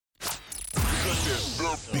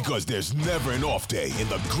Because there's never an off day in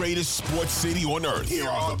the greatest sports city on earth. Here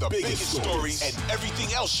are the biggest stories and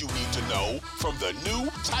everything else you need to know from the new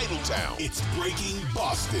Titletown. It's Breaking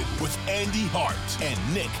Boston with Andy Hart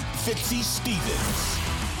and Nick Fitzy Stevens.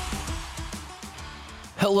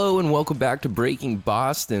 Hello and welcome back to Breaking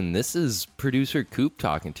Boston. This is producer Coop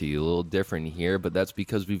talking to you. A little different here, but that's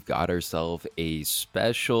because we've got ourselves a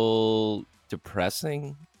special,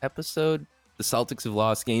 depressing episode. The Celtics have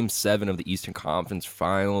lost Game 7 of the Eastern Conference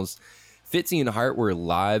Finals. Fitzy and Hart were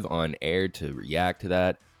live on air to react to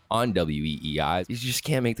that on WEEI. You just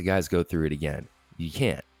can't make the guys go through it again. You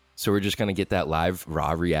can't. So we're just going to get that live,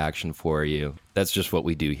 raw reaction for you. That's just what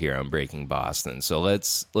we do here on Breaking Boston. So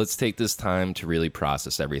let's take this time to really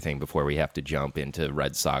process everything before we have to jump into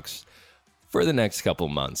Red Sox for the next couple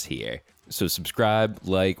months here. So subscribe,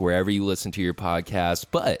 like, wherever you listen to your podcast.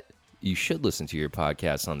 But you should listen to your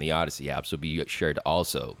podcast on the Odyssey app, so be sure to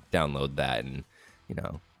also download that. And,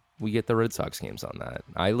 we get the Red Sox games on that.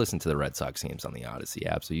 I listen to the Red Sox games on the Odyssey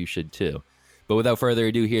app, so you should too. But without further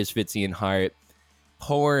ado, here's Fitzy and Hart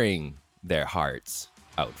pouring their hearts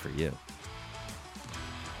out for you.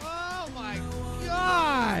 Oh my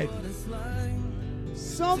God!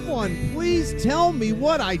 Someone please tell me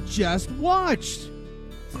what I just watched.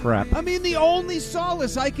 Crap. I mean, the only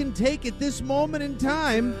solace I can take at this moment in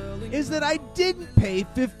time is that I didn't pay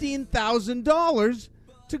 $15,000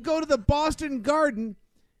 to go to the Boston Garden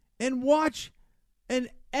and watch an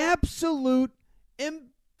absolute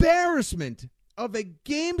embarrassment of a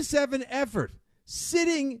Game 7 effort,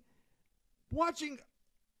 watching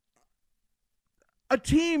a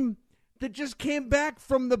team that just came back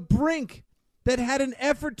from the brink, that had an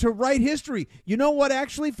effort to write history. You know what,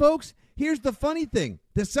 actually, folks? Here's the funny thing.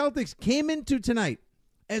 The Celtics came into tonight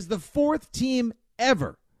as the fourth team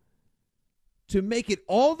ever to make it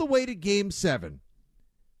all the way to Game 7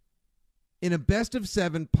 in a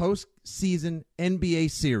best-of-7 postseason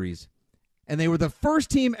NBA series. And they were the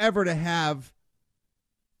first team ever to have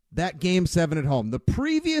that Game 7 at home. The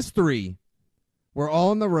previous three were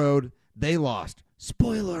all on the road. They lost.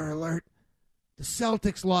 Spoiler alert, the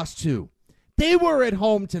Celtics lost too. They were at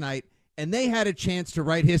home tonight, and they had a chance to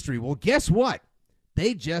write history. Well, guess what?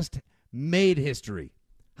 They just made history.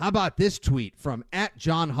 How about this tweet from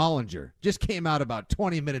 @JohnHollinger? Just came out about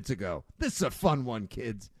 20 minutes ago. This is a fun one,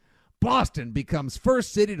 kids. Boston becomes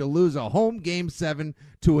first city to lose a home Game 7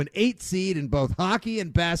 to an 8 seed in both hockey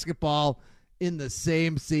and basketball in the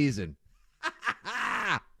same season.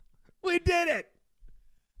 We did it.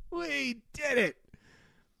 We did it.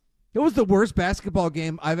 It was the worst basketball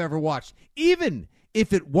game I've ever watched. Even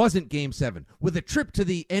if it wasn't Game 7, with a trip to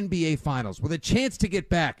the NBA Finals, with a chance to get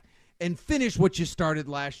back and finish what you started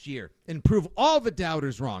last year and prove all the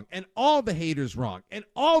doubters wrong and all the haters wrong and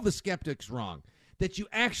all the skeptics wrong, that you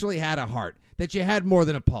actually had a heart, that you had more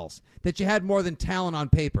than a pulse, that you had more than talent on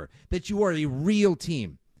paper, that you were a real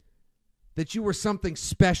team, that you were something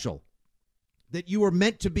special, that you were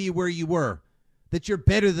meant to be where you were, that you're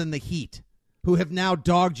better than the Heat, who have now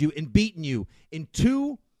dogged you and beaten you in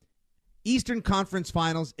 2 Eastern Conference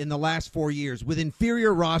Finals in the last 4 years with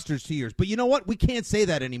inferior rosters 2 years. But you know what? We can't say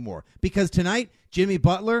that anymore, because tonight, Jimmy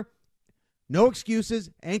Butler, no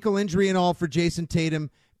excuses, ankle injury and all for Jason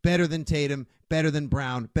Tatum, better than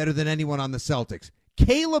Brown, better than anyone on the Celtics.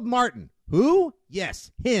 Caleb Martin, who?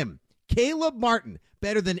 Yes, him. Caleb Martin,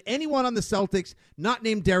 better than anyone on the Celtics, not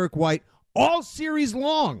named Derek White, all series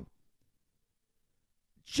long.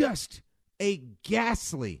 Just a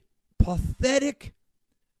ghastly, pathetic,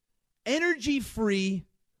 energy-free,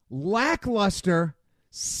 lackluster,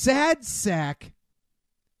 sad sack,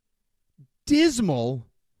 dismal,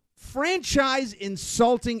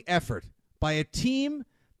 franchise-insulting effort by a team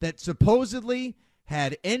that supposedly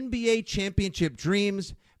had NBA championship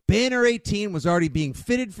dreams. Banner 18 was already being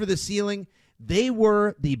fitted for the ceiling. They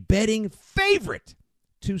were the betting favorite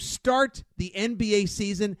to start the NBA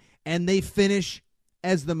season, and they finish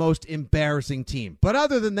as the most embarrassing team. But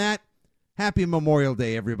other than that, happy Memorial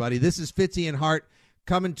Day, everybody. This is Fitzy and Hart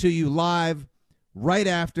coming to you live right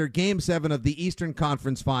after Game 7 of the Eastern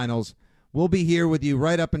Conference Finals. We'll be here with you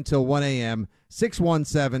right up until 1 a.m.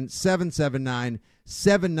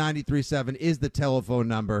 617-779-7937 is the telephone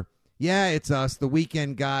number. Yeah, it's us, the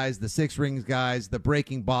Weekend guys, the Six Rings guys, the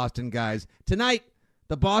Breaking Boston guys. Tonight,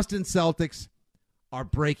 the Boston Celtics are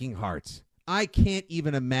breaking hearts. I can't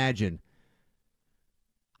even imagine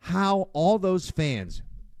how all those fans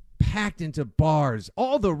packed into bars,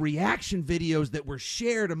 all the reaction videos that were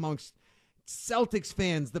shared amongst Celtics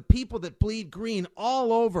fans, the people that bleed green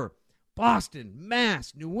all over Boston,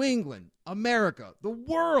 Mass, New England, America, the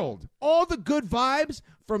world, all the good vibes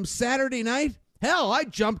from Saturday night. Hell, I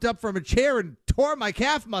jumped up from a chair and tore my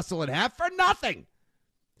calf muscle in half for nothing.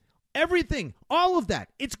 Everything, all of that,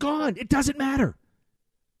 it's gone. It doesn't matter.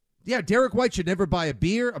 Yeah, Derek White should never buy a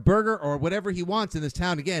beer, a burger, or whatever he wants in this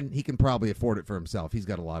town. Again, he can probably afford it for himself. He's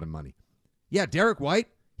got a lot of money. Yeah, Derek White,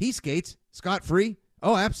 he skates scot-free.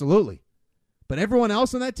 Oh, absolutely. But everyone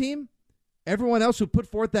else on that team, everyone else who put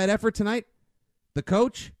forth that effort tonight, the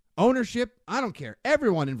coach, ownership, I don't care.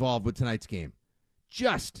 Everyone involved with tonight's game.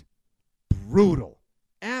 Just brutal.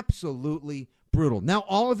 Absolutely brutal. Now,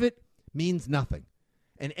 all of it means nothing.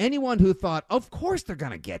 And anyone who thought, of course they're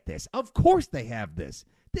going to get this. Of course they have this.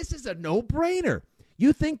 This is a no-brainer.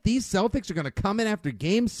 You think these Celtics are going to come in after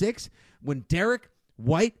Game 6 when Derek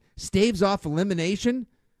White staves off elimination,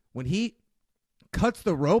 when he cuts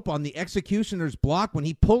the rope on the executioner's block, when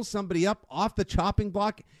he pulls somebody up off the chopping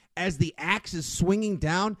block as the axe is swinging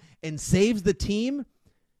down and saves the team?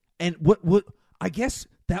 And what I guess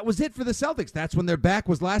that was it for the Celtics. That's when their back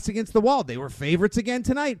was last against the wall. They were favorites again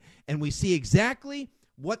tonight, and we see exactly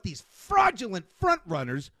what these fraudulent front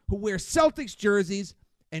runners who wear Celtics jerseys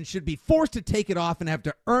and should be forced to take it off and have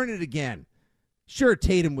to earn it again. Sure,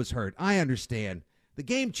 Tatum was hurt. I understand. The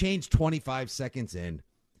game changed 25 seconds in.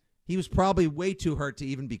 He was probably way too hurt to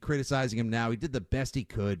even be criticizing him now. He did the best he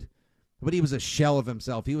could, but he was a shell of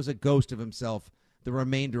himself. He was a ghost of himself the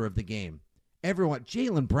remainder of the game. Everyone,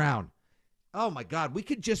 Jaylen Brown. Oh, my God. We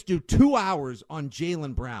could just do 2 hours on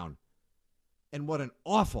Jaylen Brown. And what an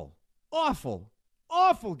awful, awful,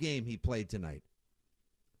 awful game he played tonight.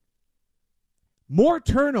 More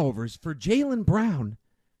turnovers for Jaylen Brown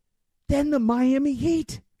than the Miami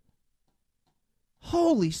Heat.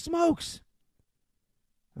 Holy smokes.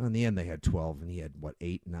 In the end, they had 12, and he had,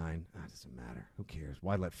 8, 9? That doesn't matter. Who cares?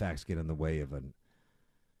 Why let facts get in the way of an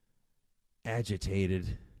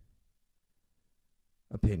agitated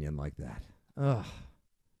opinion like that? Ugh.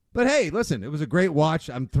 But, hey, listen, it was a great watch.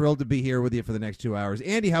 I'm thrilled to be here with you for the next 2 hours.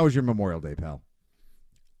 Andy, how was your Memorial Day, pal?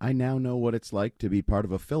 I now know what it's like to be part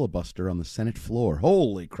of a filibuster on the Senate floor.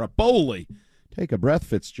 Holy crapoli! Take a breath,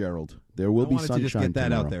 Fitzgerald. There will be sunshine tomorrow. I wanted to just get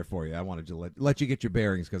that out there for you. I wanted to let you get your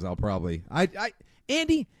bearings because I'll probably...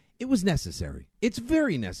 Andy, it was necessary. It's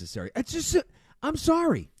very necessary. It's just... I'm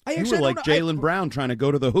sorry. You were like Jaylen Brown trying to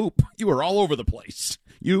go to the hoop. You were all over the place.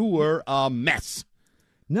 You were a mess.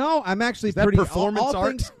 No, I'm actually Is that pretty... performance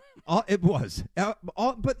art? It was.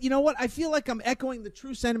 But you know what? I feel like I'm echoing the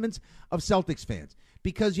true sentiments of Celtics fans.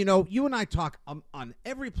 Because, you and I talk on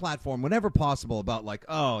every platform whenever possible about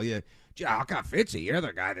oh, yeah, how come Fitzy, you're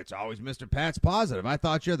the guy that's always Mr. Pat's positive. I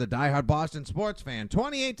thought you're the diehard Boston sports fan.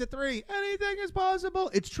 28-3, anything is possible.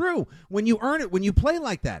 It's true. When you earn it, when you play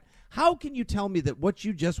like that, how can you tell me that what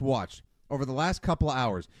you just watched over the last couple of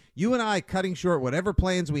hours, you and I cutting short whatever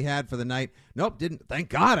plans we had for the night, didn't. Thank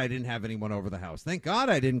God I didn't have anyone over the house. Thank God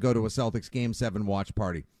I didn't go to a Celtics Game 7 watch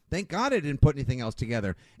party. Thank God I didn't put anything else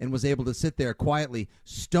together and was able to sit there quietly,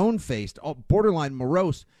 stone-faced, borderline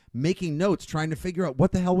morose, making notes, trying to figure out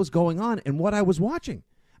what the hell was going on and what I was watching.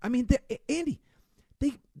 I mean, Andy,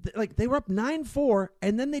 they were up 9-4,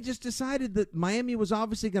 and then they just decided that Miami was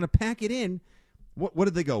obviously going to pack it in. What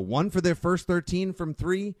did they go? 1 for their first 13 from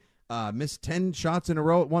 3, missed 10 shots in a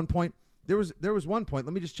row at one point. There was one point.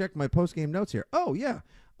 Let me just check my post-game notes here. Oh, yeah.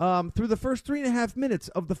 Through the first 3.5 minutes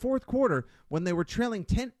of the fourth quarter, when they were trailing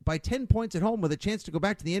 10 points at home with a chance to go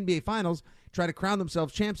back to the NBA Finals, try to crown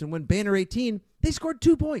themselves champs and win Banner 18, they scored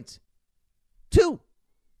 2 points. 2.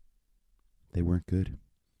 They weren't good.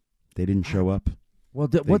 They didn't show up. Well,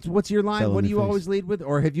 what's your line? What do you always lead with?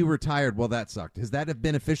 Or have you retired? Well, that sucked. Has that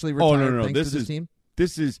been officially retired? Oh, no. Thanks to this team?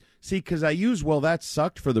 This is, because I use, well, that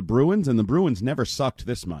sucked for the Bruins, and the Bruins never sucked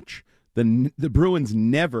this much. The Bruins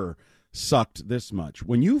never sucked this much.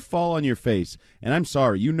 When you fall on your face, and I'm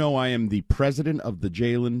sorry, I am the president of the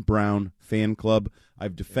Jaylen Brown fan club.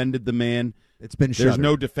 I've defended the man. It's been There's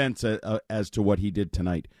no defense as to what he did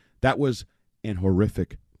tonight. That was an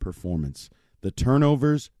horrific performance. The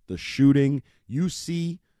turnovers, the shooting, you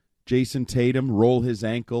see Jason Tatum roll his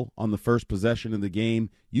ankle on the first possession of the game.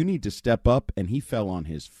 You need to step up, and he fell on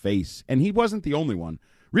his face. And he wasn't the only one.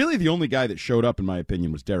 Really, the only guy that showed up, in my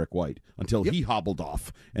opinion, was Derek White until he hobbled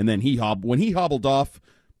off. And then when he hobbled off,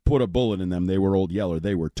 put a bullet in them. They were Old Yeller.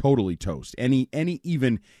 They were totally toast. Any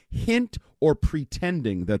even hint or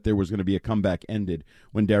pretending that there was going to be a comeback ended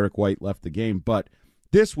when Derek White left the game. But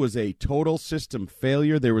this was a total system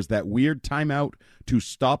failure. There was that weird timeout to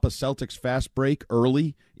stop a Celtics fast break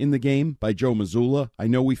early in the game by Joe Mazzulla. I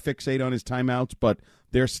know we fixate on his timeouts, but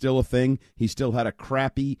they're still a thing. He still had a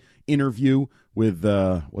crappy interview with,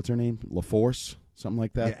 what's her name? LaForce? Something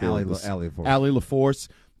like that? Yeah, Allie LaForce. Allie LaForce.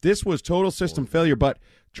 This was total system failure, but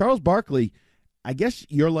Charles Barkley, I guess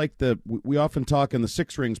you're like we often talk in the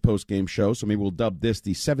 6 Rings post-game show, so maybe we'll dub this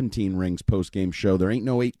the 17 Rings post-game show. There ain't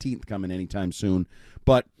no 18th coming anytime soon.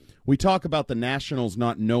 But we talk about the Nationals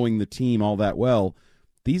not knowing the team all that well.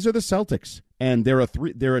 These are the Celtics, and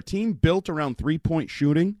they're a team built around three-point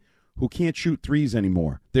shooting who can't shoot threes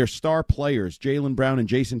anymore. They're star players, Jaylen Brown and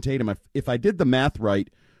Jason Tatum. If I did the math right,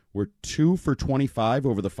 we're 2 for 25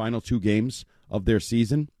 over the final 2 games of their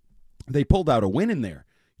season. They pulled out a win in there.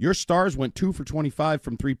 Your stars went 2 for 25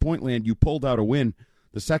 from three-point land. You pulled out a win.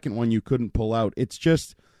 The second one you couldn't pull out. It's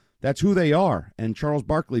just that's who they are. And Charles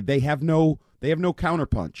Barkley, they have no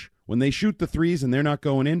counterpunch. When they shoot the threes and they're not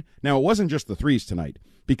going in. Now, it wasn't just the threes tonight,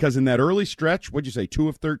 because in that early stretch, what'd you say, 2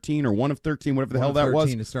 of 13 or 1 of 13, whatever the hell that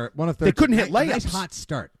was? To start. 1 of 13. They couldn't hit layups. Nice hot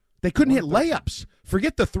start. They couldn't hit layups.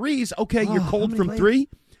 Forget the threes. Okay, you're cold from 3.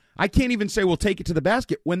 I can't even say we'll take it to the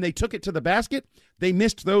basket. When they took it to the basket, they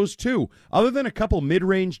missed those too. Other than a couple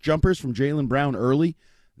mid-range jumpers from Jaylen Brown early,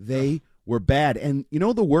 they were bad. And you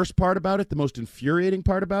know the worst part about it, the most infuriating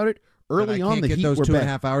part about it? Early on, the Heat were bad. I can't get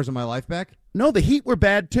those 2.5 hours of my life back? No, the Heat were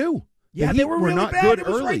bad too. Yeah, they were really not bad. Good it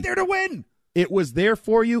was early. Right there to win. It was there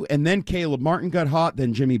for you, and then Caleb Martin got hot,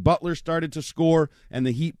 then Jimmy Butler started to score, and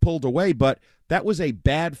the Heat pulled away. But that was a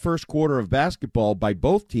bad first quarter of basketball by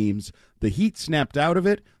both teams. The Heat snapped out of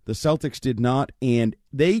it. The Celtics did not, and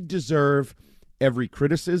they deserve every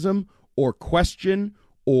criticism or question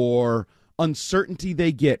or uncertainty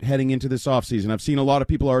they get heading into this offseason. I've seen a lot of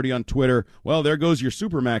people already on Twitter, well, there goes your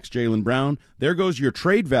Supermax Jaylen Brown. There goes your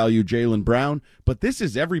trade value Jaylen Brown. But this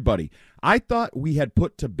is everybody. I thought we had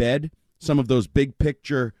put to bed some of those big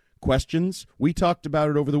picture questions. We talked about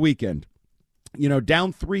it over the weekend. You know,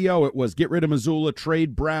 down 3-0, it was get rid of Mazzulla,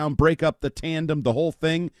 trade Brown, break up the tandem, the whole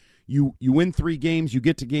thing. You win 3 games, you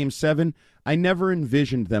get to Game 7. I never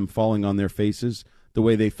envisioned them falling on their faces the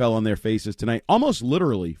way they fell on their faces tonight. Almost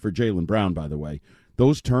literally for Jaylen Brown, by the way.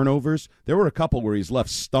 Those turnovers, there were a couple where he's left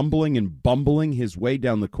stumbling and bumbling his way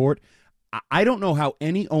down the court. I don't know how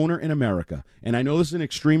any owner in America, and I know this is an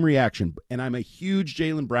extreme reaction, and I'm a huge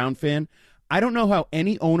Jaylen Brown fan, I don't know how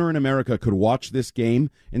any owner in America could watch this game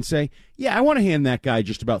and say, yeah, I want to hand that guy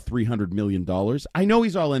just about $300 million. I know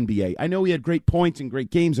he's all NBA. I know he had great points and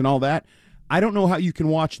great games and all that. I don't know how you can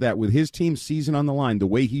watch that with his team's season on the line, the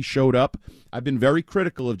way he showed up. I've been very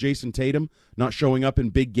critical of Jason Tatum not showing up in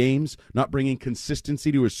big games, not bringing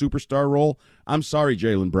consistency to his superstar role. I'm sorry,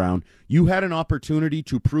 Jaylen Brown. You had an opportunity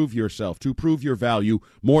to prove yourself, to prove your value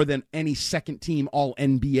more than any second-team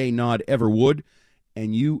All-NBA nod ever would,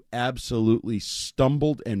 and you absolutely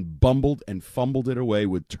stumbled and bumbled and fumbled it away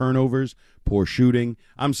with turnovers, poor shooting.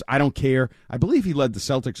 I don't care. I believe he led the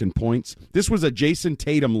Celtics in points. This was a Jason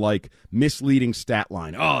Tatum-like misleading stat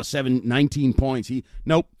line. 19 points.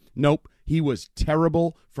 Nope. He was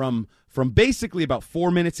terrible from basically about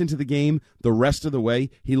 4 minutes into the game. The rest of the way,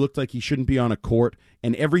 he looked like he shouldn't be on a court.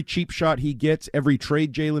 And every cheap shot he gets, every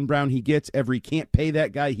trade Jaylen Brown he gets, every can't pay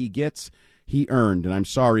that guy he gets, he earned. And I'm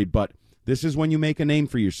sorry, but this is when you make a name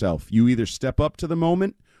for yourself. You either step up to the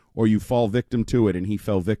moment or you fall victim to it, and he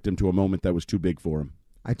fell victim to a moment that was too big for him.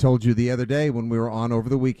 I told you the other day when we were on over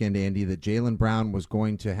the weekend, Andy, that Jaylen Brown was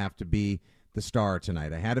going to have to be the star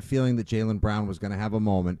tonight. I had a feeling that Jaylen Brown was going to have a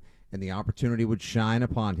moment, and the opportunity would shine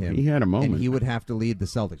upon him. He had a moment. And he would have to lead the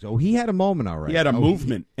Celtics. Oh, he had a moment, all right. He had a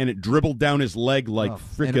movement, and it dribbled down his leg like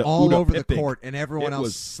frickin' all Uda over Pippig. the court, and everyone else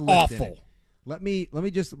was slipped awful. in it. Let me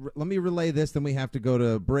relay this, then we have to go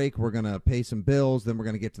to break. We're going to pay some bills, then we're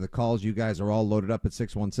going to get to the calls. You guys are all loaded up at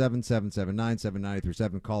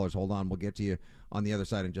 617-779-7937. Callers, hold on. We'll get to you on the other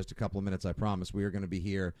side in just a couple of minutes, I promise. We are going to be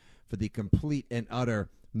here for the complete and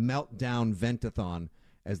utter meltdown vent-a-thon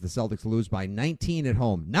as the Celtics lose by 19 at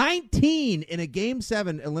home. 19 in a Game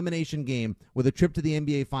 7 elimination game with a trip to the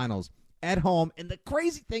NBA Finals at home. And the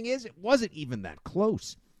crazy thing is, it wasn't even that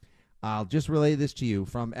close. I'll just relay this to you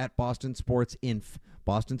from at Boston Sports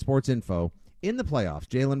Info. In the playoffs,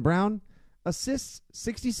 Jaylen Brown, assists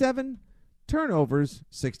 67, turnovers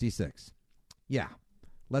 66. Yeah,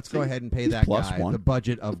 let's go ahead and pay that guy the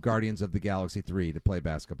budget of Guardians of the Galaxy 3 to play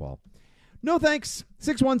basketball. No thanks.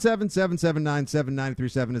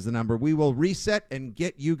 617-779-7937 is the number. We will reset and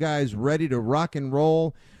get you guys ready to rock and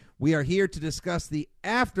roll. We are here to discuss the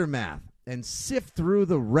aftermath and sift through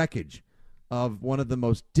the wreckage of one of the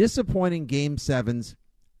most disappointing Game 7s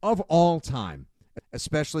of all time,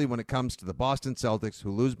 especially when it comes to the Boston Celtics,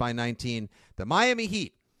 who lose by 19. The Miami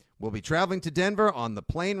Heat will be traveling to Denver on the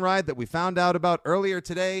plane ride that we found out about earlier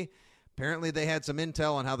today. Apparently they had some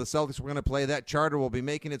intel on how the Celtics were going to play. That charter will be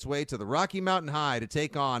making its way to the Rocky Mountain High to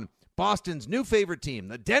take on Boston's new favorite team,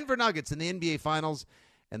 the Denver Nuggets, in the NBA Finals.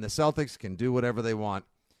 And the Celtics can do whatever they want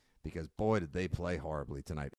because, boy, did they play horribly tonight.